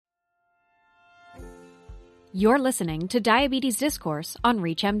You're listening to Diabetes Discourse on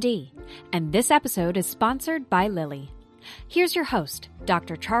ReachMD, and this episode is sponsored by Lilly. Here's your host,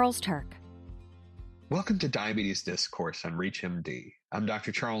 Dr. Charles Turck. Welcome to Diabetes Discourse on ReachMD. I'm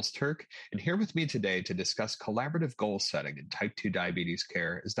Dr. Charles Turck, and here with me today to discuss collaborative goal setting in type 2 diabetes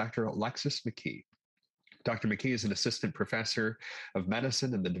care is Dr. Alexis McKee. Dr. McKee is an assistant professor of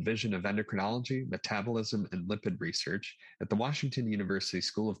medicine in the Division of Endocrinology, Metabolism, and Lipid Research at the Washington University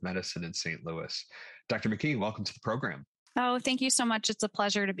School of Medicine in St. Louis. Dr. McKee, welcome to the program. Oh, thank you so much. It's a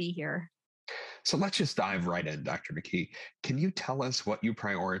pleasure to be here. So let's just dive right in, Dr. McKee. Can you tell us what you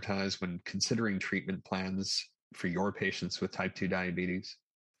prioritize when considering treatment plans for your patients with type 2 diabetes?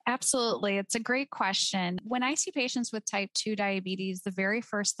 Absolutely. It's a great question. When I see patients with type 2 diabetes, the very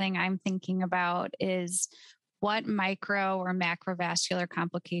first thing I'm thinking about is what micro or macrovascular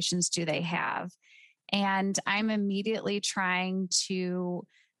complications do they have? And I'm immediately trying to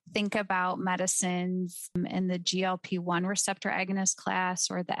think about medicines in the GLP-1 receptor agonist class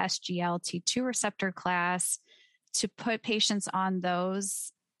or the SGLT2 receptor class to put patients on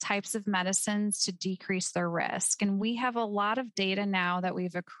those types of medicines to decrease their risk. And we have a lot of data now that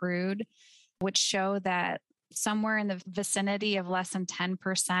we've accrued, which show that somewhere in the vicinity of less than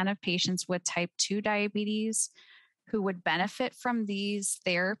 10% of patients with type 2 diabetes who would benefit from these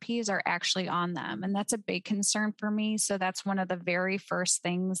therapies are actually on them. And that's a big concern for me. So that's one of the very first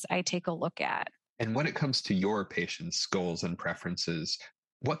things I take a look at. And when it comes to your patients' goals and preferences,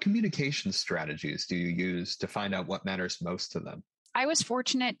 what communication strategies do you use to find out what matters most to them? I was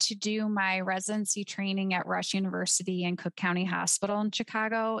fortunate to do my residency training at Rush University and Cook County Hospital in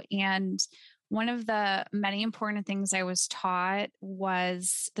Chicago. And one of the many important things I was taught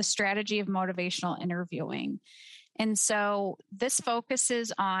was the strategy of motivational interviewing. And so this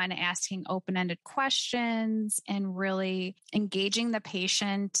focuses on asking open-ended questions and really engaging the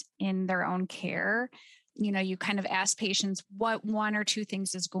patient in their own care. You know, you kind of ask patients what one or two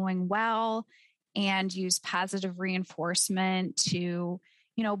things is going well and use positive reinforcement to,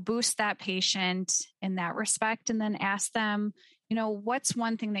 boost that patient in that respect. And then ask them, what's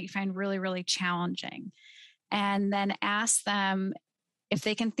one thing that you find really, really challenging? And then ask them if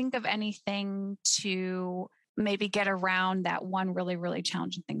they can think of anything to maybe get around that one really, really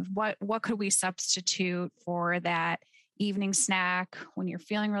challenging thing. What could we substitute for that evening snack? When you're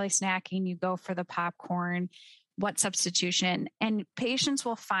feeling really snacky and you go for the popcorn, what substitution? And patients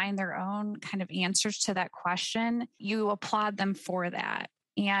will find their own kind of answers to that question. You applaud them for that.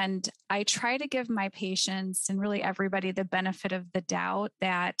 And I try to give my patients and really everybody the benefit of the doubt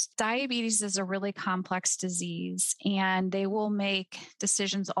that diabetes is a really complex disease and they will make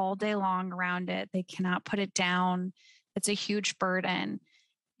decisions all day long around it. They cannot put it down. It's a huge burden.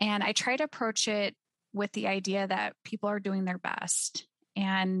 And I try to approach it with the idea that people are doing their best.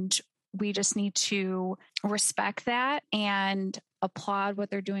 And we just need to respect that and applaud what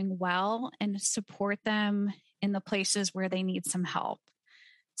they're doing well and support them in the places where they need some help.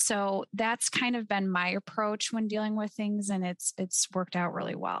 So that's kind of been my approach when dealing with things, and it's worked out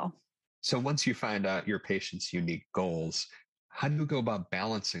really well. So once you find out your patient's unique goals, how do you go about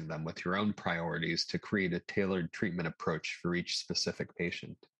balancing them with your own priorities to create a tailored treatment approach for each specific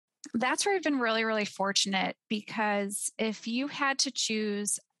patient? That's where I've been really, really fortunate, because if you had to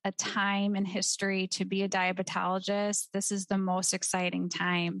choose a time in history to be a diabetologist, this is the most exciting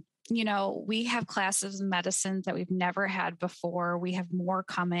time. We have classes in medicine that we've never had before. We have more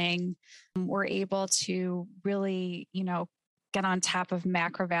coming. We're able to really, get on top of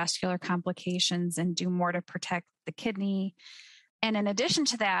macrovascular complications and do more to protect the kidney. And in addition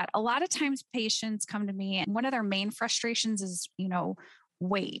to that, a lot of times patients come to me and one of their main frustrations is,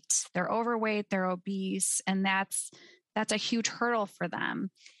 weight. They're overweight, they're obese, and that's a huge hurdle for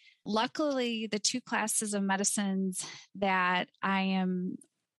them. Luckily, the two classes of medicines that I am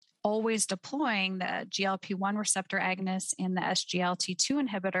always deploying, the GLP-1 receptor agonists and the SGLT2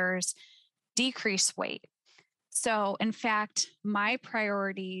 inhibitors, decrease weight. So in fact, my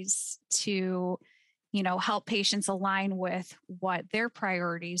priorities to, help patients align with what their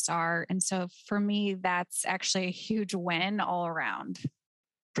priorities are. And so for me, that's actually a huge win all around.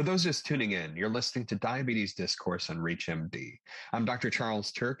 For those just tuning in, you're listening to Diabetes Discourse on ReachMD. I'm Dr.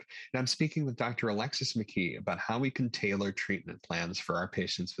 Charles Turck, and I'm speaking with Dr. Alexis McKee about how we can tailor treatment plans for our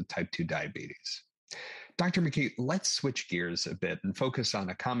patients with type 2 diabetes. Dr. McKee, let's switch gears a bit and focus on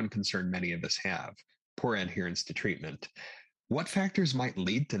a common concern many of us have: poor adherence to treatment. What factors might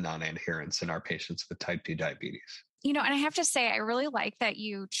lead to non-adherence in our patients with type 2 diabetes? And I have to say, I really like that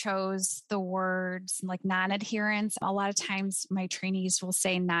you chose the words like non-adherence. A lot of times my trainees will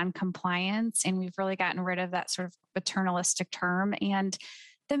say non-compliance, and we've really gotten rid of that sort of paternalistic term. And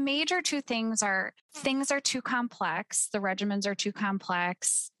The major two things are too complex, the regimens are too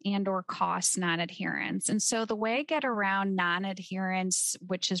complex, and or cost non-adherence. And so the way I get around non-adherence,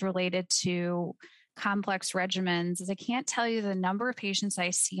 which is related to complex regimens, is I can't tell you the number of patients I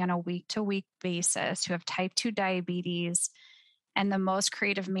see on a week-to-week basis who have type 2 diabetes, and the most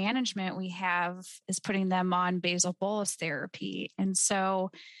creative management we have is putting them on basal bolus therapy. And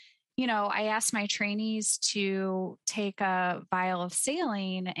so I asked my trainees to take a vial of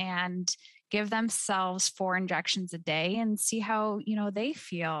saline and give themselves 4 injections a day and see how, they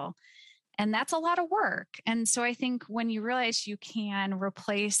feel. And that's a lot of work. And so I think when you realize you can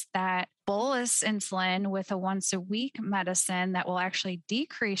replace that bolus insulin with a once a week medicine that will actually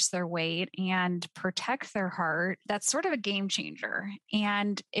decrease their weight and protect their heart, that's sort of a game changer.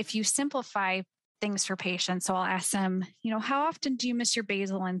 And if you simplify things for patients. So I'll ask them, how often do you miss your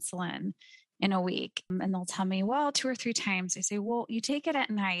basal insulin in a week? And they'll tell me, well, 2 or 3 times. I say, well, you take it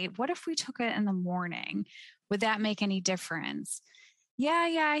at night. What if we took it in the morning? Would that make any difference?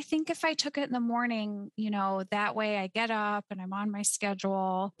 Yeah, I think if I took it in the morning, that way I get up and I'm on my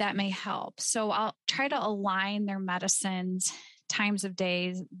schedule, that may help. So I'll try to align their medicines, times of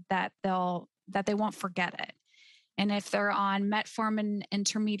days that they won't forget it. And if they're on metformin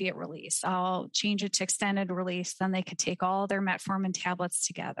intermediate release, I'll change it to extended release. Then they could take all their metformin tablets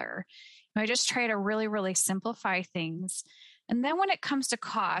together. I just try to really, really simplify things. And then when it comes to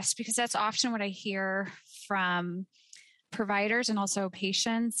cost, because that's often what I hear from providers and also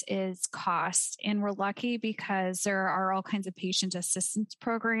patients is cost. And we're lucky because there are all kinds of patient assistance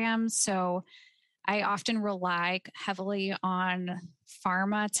programs. So I often rely heavily on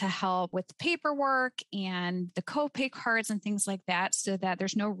pharma to help with the paperwork and the copay cards and things like that, so that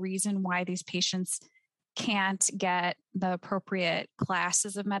there's no reason why these patients can't get the appropriate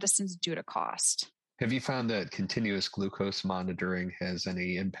classes of medicines due to cost. Have you found that continuous glucose monitoring has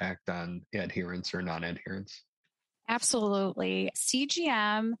any impact on adherence or non-adherence? Absolutely.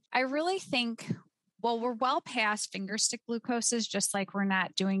 CGM, I really think, we're well past finger stick glucoses, just like we're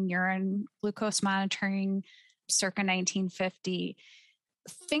not doing urine glucose monitoring circa 1950.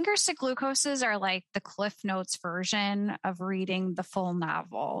 Finger stick glucoses are like the Cliff Notes version of reading the full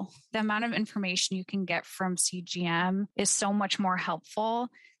novel. The amount of information you can get from CGM is so much more helpful.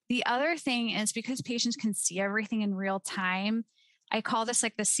 The other thing is because patients can see everything in real time, I call this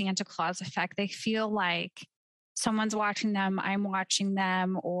like the Santa Claus effect. They feel like someone's watching them, I'm watching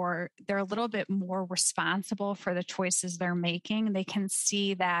them, or they're a little bit more responsible for the choices they're making. They can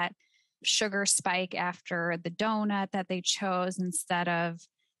see that sugar spike after the donut that they chose instead of,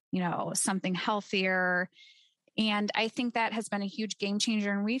 something healthier. And I think that has been a huge game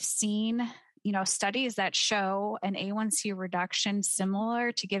changer. And we've seen, studies that show an A1C reduction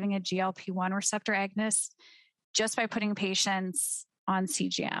similar to giving a GLP-1 receptor agonist just by putting patients on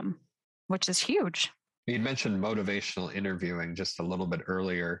CGM, which is huge. You'd mentioned motivational interviewing just a little bit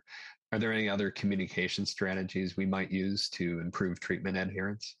earlier. Are there any other communication strategies we might use to improve treatment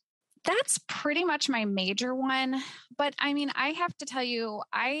adherence? That's pretty much my major one. But I have to tell you,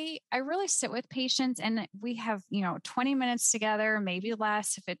 I really sit with patients and we have, 20 minutes together, maybe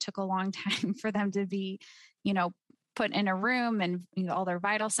less if it took a long time for them to be, put in a room and all their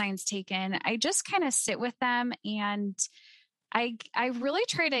vital signs taken. I just kind of sit with them and I really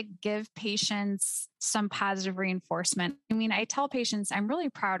try to give patients some positive reinforcement. I tell patients, I'm really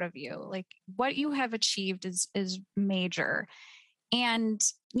proud of you. Like what you have achieved is major. And,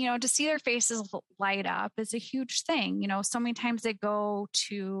 to see their faces light up is a huge thing. So many times they go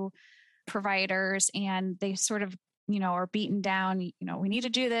to providers and they sort of, are beaten down, we need to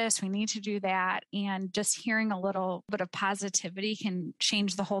do this, we need to do that. And just hearing a little bit of positivity can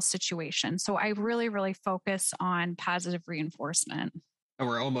change the whole situation. So I really, really focus on positive reinforcement.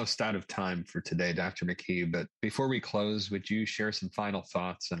 We're almost out of time for today, Dr. McKee, but before we close, would you share some final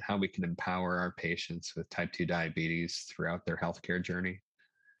thoughts on how we can empower our patients with type 2 diabetes throughout their healthcare journey?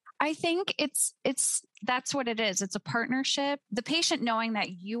 I think that's what it is. It's a partnership. The patient knowing that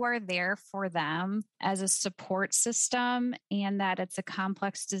you are there for them as a support system and that it's a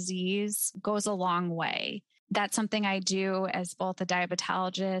complex disease goes a long way. That's something I do as both a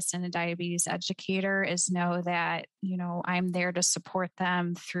diabetologist and a diabetes educator is know that, I'm there to support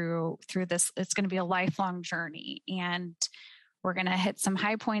them through this. It's going to be a lifelong journey and we're going to hit some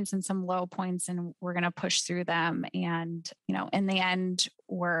high points and some low points and we're going to push through them. And, in the end,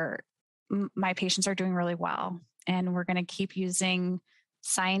 my patients are doing really well and we're going to keep using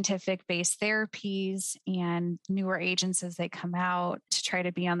scientific-based therapies and newer agents as they come out to try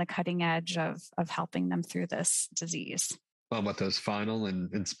to be on the cutting edge of helping them through this disease. Well, with those final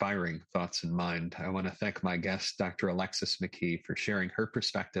and inspiring thoughts in mind, I want to thank my guest, Dr. Alexis McKee, for sharing her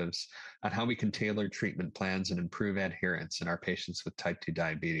perspectives on how we can tailor treatment plans and improve adherence in our patients with type 2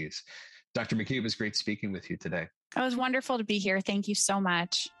 diabetes. Dr. McKee, it was great speaking with you today. It was wonderful to be here. Thank you so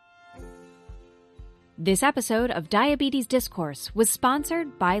much. This episode of Diabetes Discourse was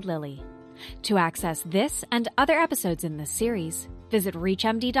sponsored by Lilly. To access this and other episodes in this series, visit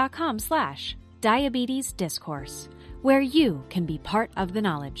reachmd.com/diabetesdiscourse, where you can be part of the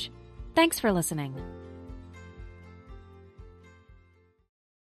knowledge. Thanks for listening.